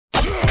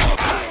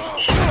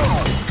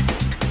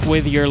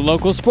With your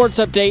local sports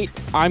update,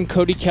 I'm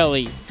Cody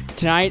Kelly.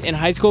 Tonight in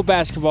high school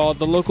basketball,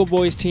 the local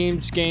boys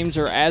team's games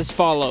are as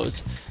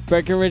follows.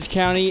 Breckenridge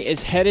County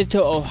is headed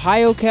to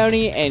Ohio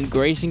County, and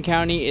Grayson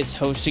County is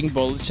hosting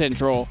Bullitt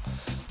Central.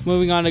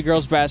 Moving on to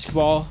girls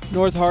basketball,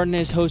 North Hardin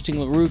is hosting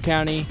LaRue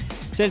County,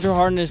 Central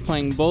Hardin is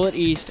playing Bullitt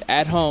East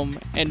at home,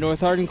 and North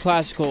Hardin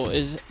Classical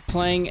is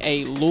playing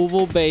a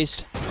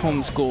Louisville-based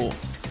home school.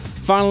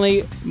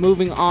 Finally,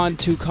 moving on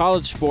to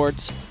college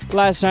sports,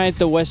 last night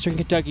the Western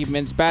Kentucky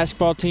men's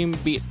basketball team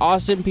beat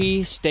Austin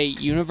Peay State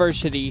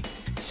University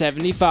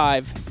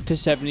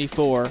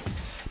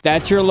 75-74.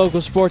 That's your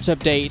local sports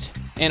update,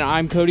 and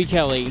I'm Cody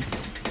Kelly.